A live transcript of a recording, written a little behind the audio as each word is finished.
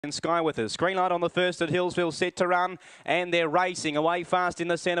And Sky with us. Green light on the first at Hillsville, set to run, and they're racing away fast in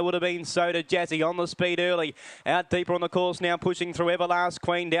the centre. Would have been Soda Jazzy on the speed early. Out deeper on the course now, pushing through Everlast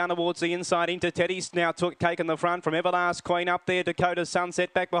Queen down towards the inside into Teddy's now taken the front from Everlast Queen up there. Dakota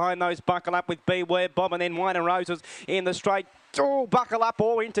Sunset back behind those. Buckle Up with Beware Bob, and then Wine and Roses in the straight. Oh, Buckle Up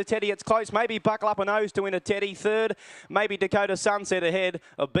or into Teddy. It's close. Maybe Buckle Up and O's to into Teddy. Third, maybe Dakota Sunset ahead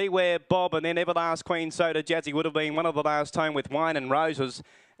of Beware Bob, and then Everlast Queen. Soda Jazzy would have been one of the last home with Wine and Roses.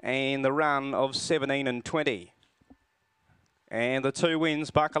 And the run of 17 and 20. And the two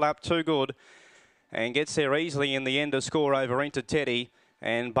wins, Buckle Up, too good. And gets there easily in the end to score over into Teddy.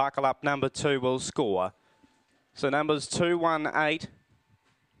 And Buckle Up, number 2, will score. So numbers 218,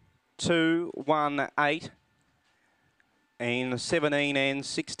 218, and 17 and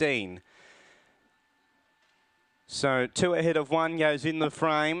 16. So 2 ahead of 1 goes in the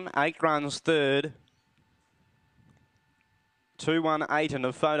frame. 8 runs third. 218 and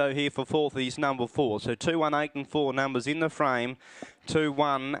a photo here for fourth is number 4. So 218 and 4 numbers in the frame.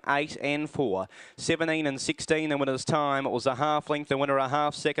 218 and 4. 17 and 16 the winner's time. It was a half length. The winner a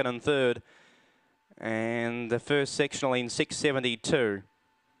half second and third. And the first sectional in 6:72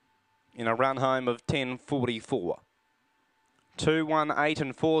 in a run home of 10:44. 218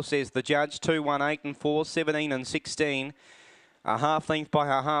 and 4 says the judge. 218 and 4. 17 and 16. A half length by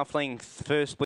a half length. First